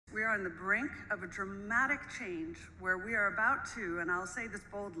are on the brink of a dramatic change where we are about to, and I'll say this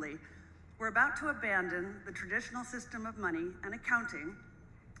boldly, we're about to abandon the traditional system of money and accounting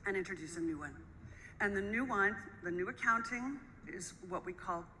and introduce a new one. And the new accounting is what we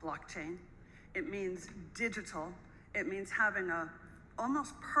call blockchain. It means digital. It means having a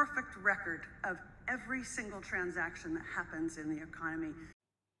almost perfect record of every single transaction that happens in the economy.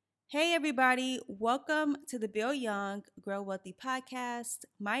 Hey everybody, welcome to the Build Young, Grow Wealthy podcast.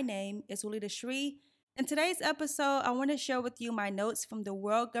 My name is Walida Shree. In today's episode, I want to share with you my notes from the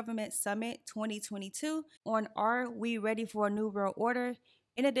World Government Summit 2022 on Are We Ready for a New World Order?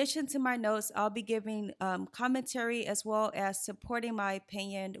 In addition to my notes, I'll be giving commentary as well as supporting my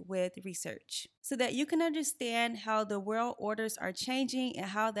opinion with research so that you can understand how the world orders are changing and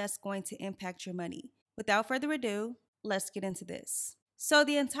how that's going to impact your money. Without further ado, let's get into this. So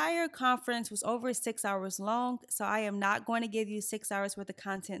the entire conference was over 6 hours long, so I am not going to give you 6 hours worth of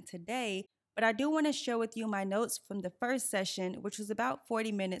content today, but I do want to share with you my notes from the first session, which was about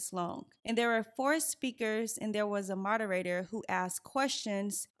 40 minutes long. And there were 4 speakers, and there was a moderator who asked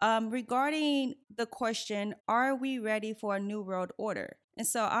questions regarding the question, are we ready for a new world order? And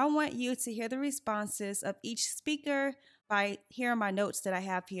so I want you to hear the responses of each speaker by hearing my notes that I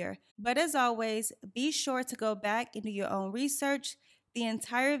have here. But as always, be sure to go back and do your own research. The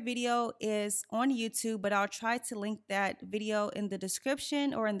entire video is on YouTube, but I'll try to link that video in the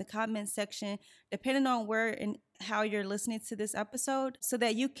description or in the comment section, depending on where and how you're listening to this episode, so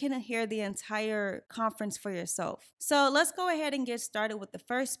that you can hear the entire conference for yourself. So let's go ahead and get started with the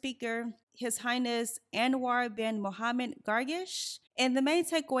first speaker, His Highness Anwar bin Mohammed Gargash. And the main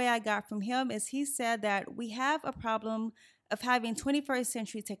takeaway I got from him is he said that we have a problem of having 21st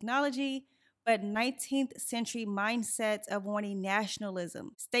century technology, but 19th century mindset of wanting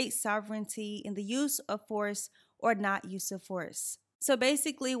nationalism, state sovereignty, and the use of force or not use of force. So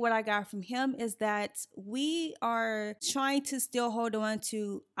basically what I got from him is that we are trying to still hold on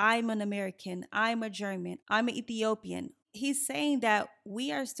to, I'm an American, I'm a German, I'm an Ethiopian. He's saying that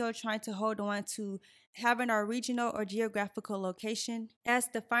we are still trying to hold on to having our regional or geographical location as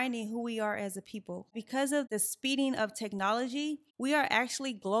defining who we are as a people. Because of the speeding of technology, we are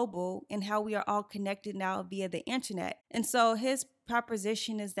actually global in how we are all connected now via the internet. And so his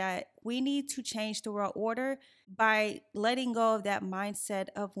proposition is that we need to change the world order by letting go of that mindset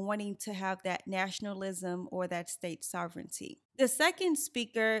of wanting to have that nationalism or that state sovereignty. The second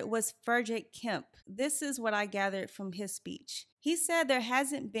speaker was Frederick Kemp. This is what I gathered from his speech. He said there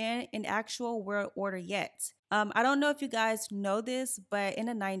hasn't been an actual world order yet. I don't know if you guys know this, but in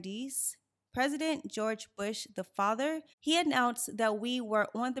the 90s, President George Bush, the father, he announced that we were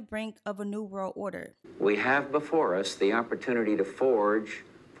on the brink of a new world order. We have before us the opportunity to forge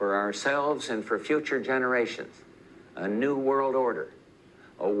for ourselves and for future generations a new world order,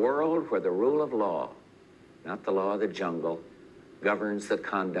 a world where the rule of law, not the law of the jungle, governs the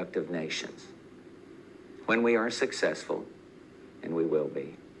conduct of nations. When we are successful, and we will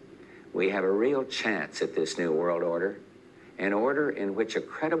be, we have a real chance at this new world order, an order in which a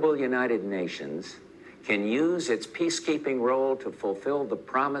credible United Nations can use its peacekeeping role to fulfill the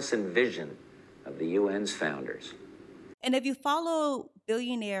promise and vision of the UN's founders. And if you follow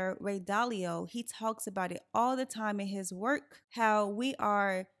billionaire Ray Dalio, he talks about it all the time in his work, how we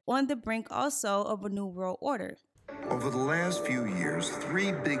are on the brink also of a new world order. Over the last few years,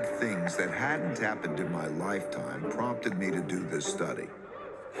 3 big things that hadn't happened in my lifetime prompted me to do this study.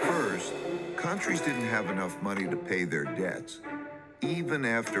 First, countries didn't have enough money to pay their debts, even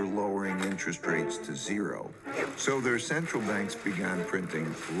after lowering interest rates to 0. So their central banks began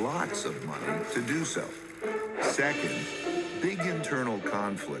printing lots of money to do so. Second, big internal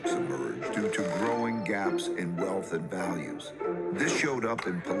conflicts emerged due to growing gaps in wealth and values. This showed up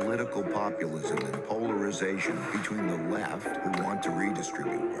in political populism and polarization between the left, who want to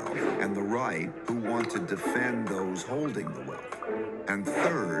redistribute wealth, and the right, who want to defend those holding the wealth. And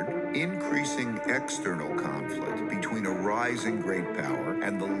third, increasing external conflict between a rising great power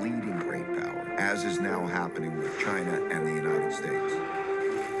and the leading great power, as is now happening with China and the United States.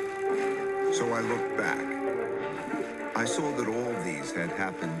 So I looked back. I saw that all these had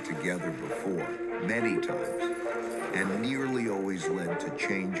happened together before, many times, and nearly always led to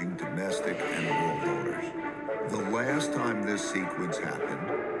changing domestic and world orders. The last time this sequence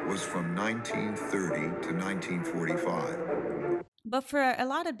happened was from 1930 to 1945. But for a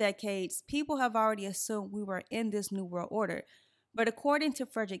lot of decades, people have already assumed we were in this new world order. But according to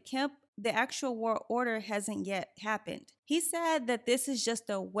Frederick Kemp, the actual world order hasn't yet happened. He said that this is just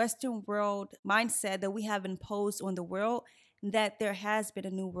a Western world mindset that we have imposed on the world, that there has been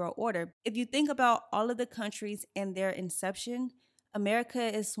a new world order. If you think about all of the countries and their inception, America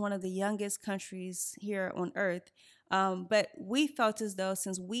is one of the youngest countries here on earth. But we felt as though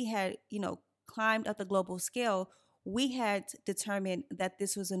since we had, climbed up the global scale, we had determined that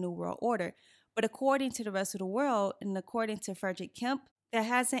this was a new world order. But according to the rest of the world, and according to Frederick Kemp, that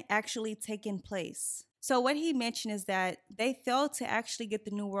hasn't actually taken place. So what he mentioned is that they failed to actually get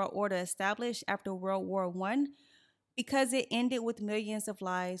the New World Order established after World War I because it ended with millions of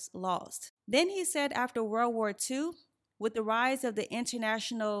lives lost. Then he said after World War II, with the rise of the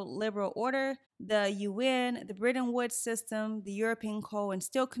international liberal order, the UN, the Bretton Woods system, the European Coal and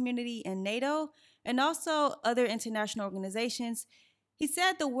Steel Community, and NATO, and also other international organizations, he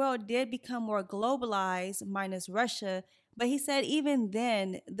said the world did become more globalized, minus Russia, but he said even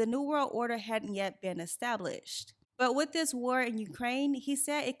then, the New World Order hadn't yet been established. But with this war in Ukraine, he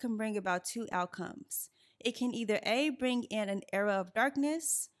said it can bring about two outcomes. It can either A, bring in an era of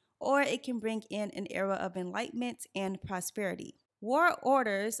darkness, or it can bring in an era of enlightenment and prosperity. War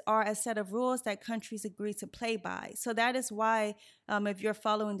orders are a set of rules that countries agree to play by. So that is why, if you're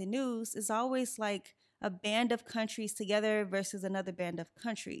following the news, it's always like a band of countries together versus another band of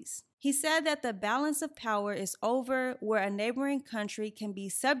countries. He said that the balance of power is over where a neighboring country can be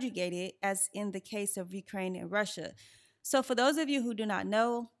subjugated, as in the case of Ukraine and Russia. So for those of you who do not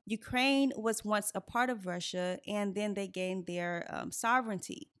know, Ukraine was once a part of Russia and then they gained their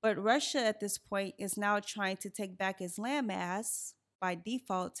sovereignty. But Russia at this point is now trying to take back its landmass by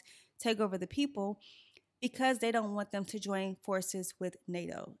default, take over the people, because they don't want them to join forces with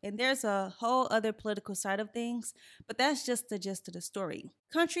NATO. And there's a whole other political side of things, but that's just the gist of the story.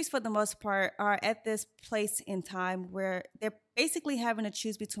 Countries, for the most part, are at this place in time where they're basically having to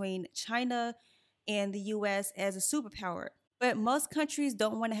choose between China and the US as a superpower. But most countries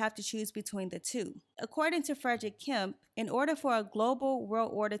don't want to have to choose between the two. According to Frederick Kemp, in order for a global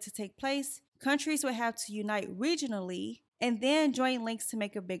world order to take place, countries would have to unite regionally and then join links to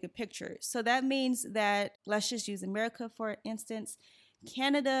make a bigger picture. So that means that, let's just use America for instance,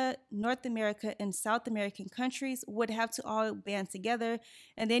 Canada, North America, and South American countries would have to all band together.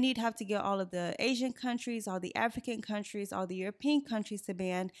 And then you'd have to get all of the Asian countries, all the African countries, all the European countries to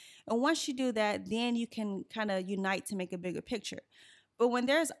band. And once you do that, then you can kind of unite to make a bigger picture. But when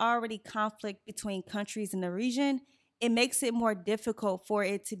there's already conflict between countries in the region, it makes it more difficult for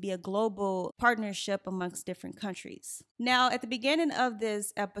it to be a global partnership amongst different countries. Now, at the beginning of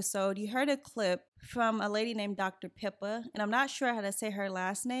this episode, you heard a clip from a lady named Dr. Pippa, and I'm not sure how to say her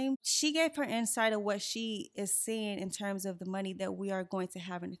last name. She gave her insight of what she is seeing in terms of the money that we are going to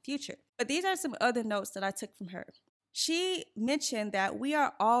have in the future. But these are some other notes that I took from her. She mentioned that we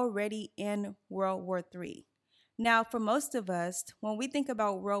are already in World War III. Now, for most of us, when we think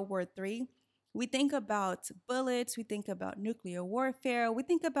about World War III, we think about bullets, we think about nuclear warfare, we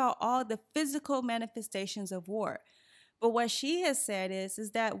think about all the physical manifestations of war. But what she has said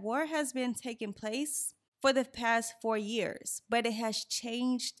is that war has been taking place for the past 4 years, but it has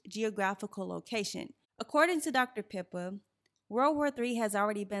changed geographical location. According to Dr. Pippa, World War III has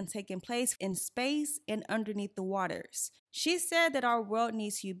already been taking place in space and underneath the waters. She said that our world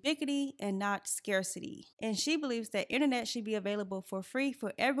needs ubiquity and not scarcity. And she believes that internet should be available for free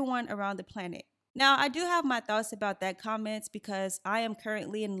for everyone around the planet. Now, I do have my thoughts about that comment because I am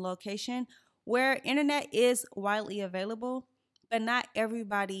currently in a location where internet is widely available, but not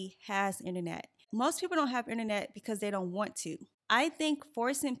everybody has internet. Most people don't have internet because they don't want to. I think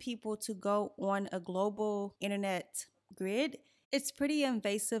forcing people to go on a global internet grid, it's pretty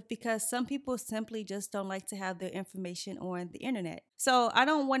invasive because some people simply just don't like to have their information on the internet. So I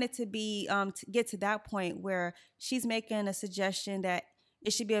don't want it to be to get to that point where she's making a suggestion that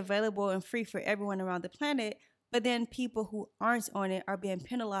it should be available and free for everyone around the planet, but then people who aren't on it are being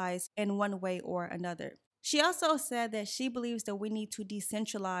penalized in one way or another. She also said that she believes that we need to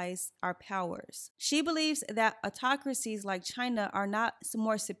decentralize our powers. She believes that autocracies like China are not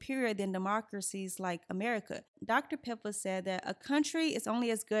more superior than democracies like America. Dr. Pippa said that a country is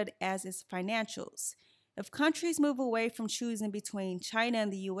only as good as its financials. If countries move away from choosing between China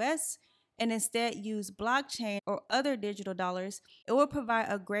and the US, and instead use blockchain or other digital dollars, it will provide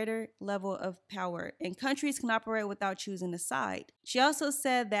a greater level of power, and countries can operate without choosing a side. She also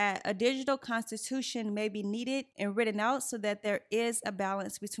said that a digital constitution may be needed and written out so that there is a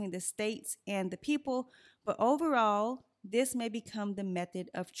balance between the states and the people, but overall, this may become the method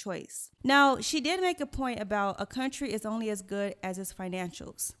of choice. Now, she did make a point about a country is only as good as its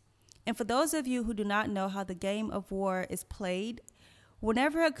financials. And for those of you who do not know how the game of war is played,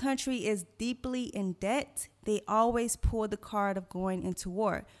 whenever a country is deeply in debt, they always pull the card of going into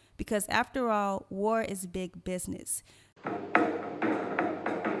war because after all, war is big business.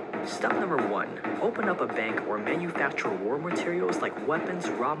 Step number 1, open up a bank or manufacture war materials like weapons,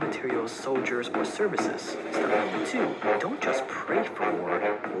 raw materials, soldiers, or services. Step number 2, don't just pray for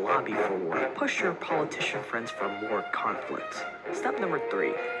war, lobby for war. Push your politician friends for more conflict. Step number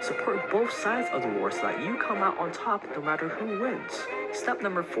 3, support both sides of the war so that you come out on top no matter who wins. Step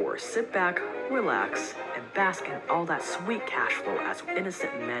number 4, sit back, relax, and bask in all that sweet cash flow as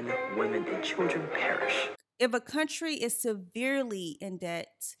innocent men, women, and children perish. If a country is severely in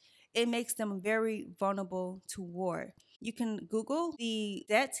debt, it makes them very vulnerable to war. You can Google the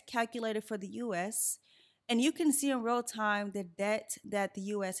debt calculator for the US, and you can see in real time the debt that the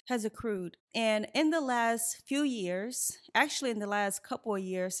US has accrued. And in the last few years, actually in the last couple of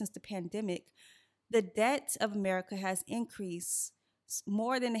years since the pandemic, the debt of America has increased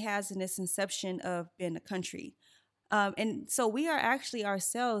more than it has in its inception of being a country. And so we are actually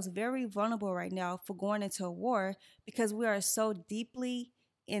ourselves very vulnerable right now for going into a war because we are so deeply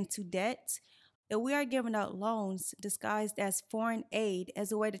into debt. And we are giving out loans disguised as foreign aid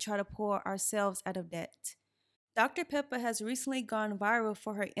as a way to try to pull ourselves out of debt. Dr. Pepper has recently gone viral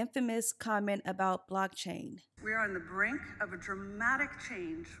for her infamous comment about blockchain. We are on the brink of a dramatic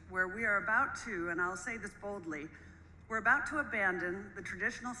change where we are about to, and I'll say this boldly, we're about to abandon the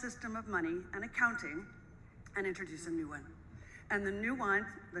traditional system of money and accounting and introduce a new one. And the new one,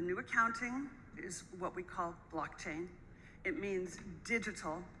 the new accounting, is what we call blockchain. It means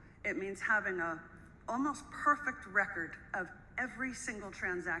digital. It means having a almost perfect record of every single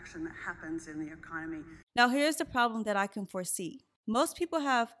transaction that happens in the economy. Now, here's the problem that I can foresee. Most people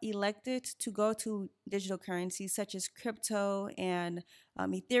have elected to go to digital currencies such as crypto and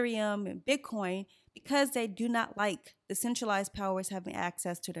Ethereum and Bitcoin because they do not like the centralized powers having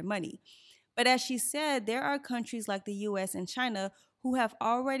access to their money. But as she said, there are countries like the US and China who have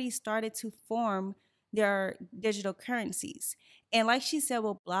already started to form their digital currencies. And like she said,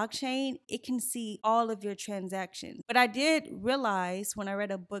 with blockchain, it can see all of your transactions. But I did realize when I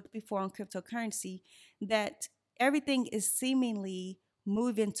read a book before on cryptocurrency that everything is seemingly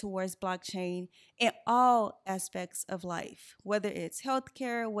moving towards blockchain in all aspects of life, whether it's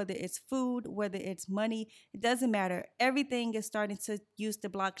healthcare, whether it's food, whether it's money, it doesn't matter. Everything is starting to use the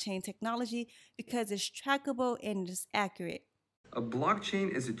blockchain technology because it's trackable and it's accurate. A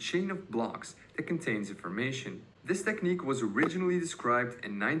blockchain is a chain of blocks that contains information. This technique was originally described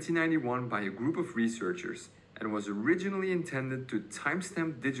in 1991 by a group of researchers and was originally intended to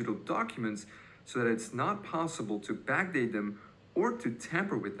timestamp digital documents so that it's not possible to backdate them or to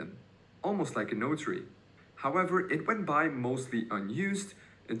tamper with them, almost like a notary. However, it went by mostly unused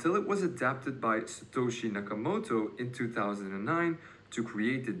until it was adapted by Satoshi Nakamoto in 2009 to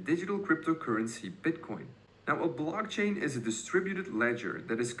create the digital cryptocurrency Bitcoin. Now, a blockchain is a distributed ledger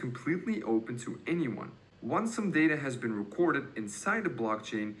that is completely open to anyone. Once some data has been recorded inside a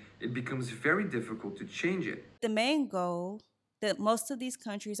blockchain, it becomes very difficult to change it. The main goal that most of these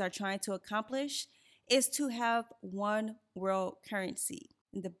countries are trying to accomplish is to have one world currency.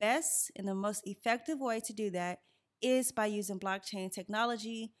 And the best and the most effective way to do that is by using blockchain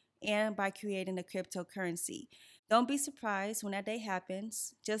technology and by creating a cryptocurrency. Don't be surprised when that day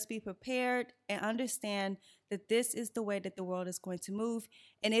happens. Just be prepared and understand that this is the way that the world is going to move.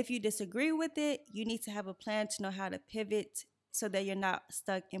 And if you disagree with it, you need to have a plan to know how to pivot so that you're not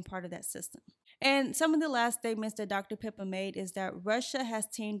stuck in part of that system. And some of the last statements that Dr. Pippa made is that Russia has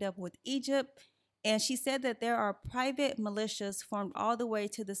teamed up with Egypt, and she said that there are private militias formed all the way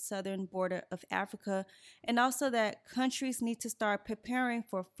to the southern border of Africa, and also that countries need to start preparing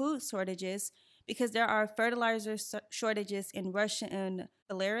for food shortages because there are fertilizer shortages in Russia and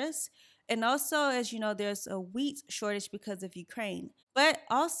Belarus. And also, as you know, there's a wheat shortage because of Ukraine. But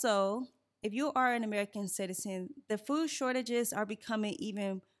also, if you are an American citizen, the food shortages are becoming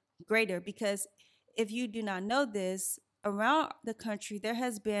even greater because if you do not know this, around the country, there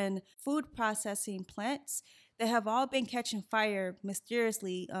has been food processing plants that have all been catching fire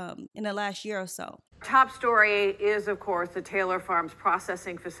mysteriously in the last year or so. Top story is, of course, the Taylor Farms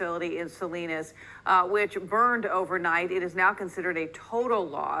processing facility in Salinas, which burned overnight. It is now considered a total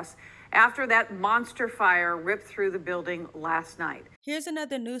loss after that monster fire ripped through the building last night. Here's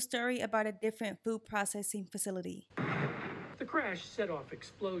another news story about a different food processing facility. The crash set off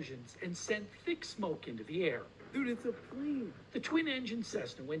explosions and sent thick smoke into the air. Dude, it's a plane. The twin-engine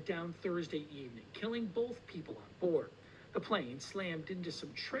Cessna went down Thursday evening, killing both people on board. The plane slammed into some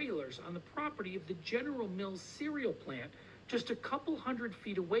trailers on the property of the General Mills cereal plant just a couple hundred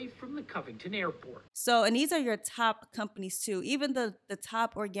feet away from the Covington airport. So, and these are your top companies too. Even the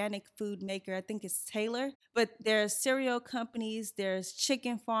top organic food maker, I think it's Taylor, but there's cereal companies, there's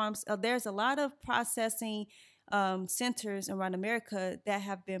chicken farms. There's a lot of processing centers around America that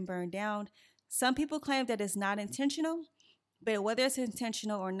have been burned down. Some people claim that it's not intentional, but whether it's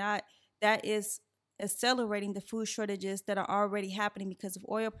intentional or not, that is accelerating the food shortages that are already happening because of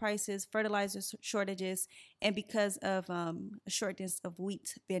oil prices, fertilizer shortages, and because of shortness of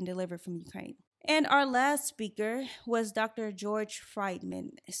wheat being delivered from Ukraine. And our last speaker was Dr. George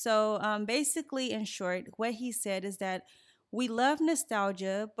Friedman. So basically, in short, what he said is that we love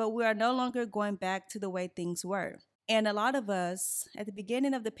nostalgia, but we are no longer going back to the way things were. And a lot of us, at the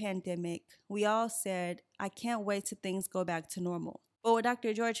beginning of the pandemic, we all said, I can't wait till things go back to normal. But what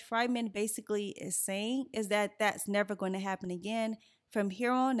Dr. George Friedman basically is saying is that that's never going to happen again. From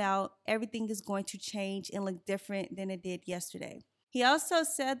here on out, everything is going to change and look different than it did yesterday. He also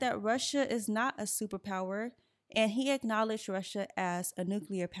said that Russia is not a superpower, and he acknowledged Russia as a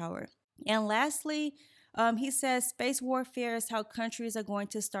nuclear power. And lastly, he says space warfare is how countries are going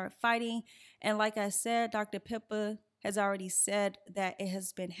to start fighting. And like I said, Dr. Pippa has already said that it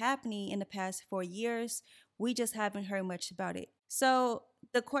has been happening in the past 4 years. We just haven't heard much about it. So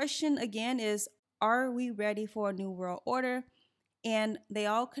the question again is, are we ready for a new world order? And they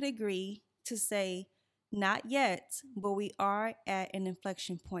all could agree to say, not yet, but we are at an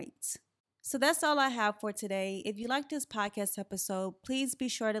inflection point. So that's all I have for today. If you like this podcast episode, please be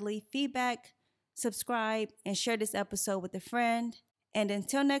sure to leave feedback, subscribe, and share this episode with a friend. And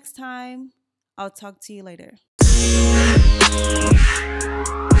until next time, I'll talk to you later.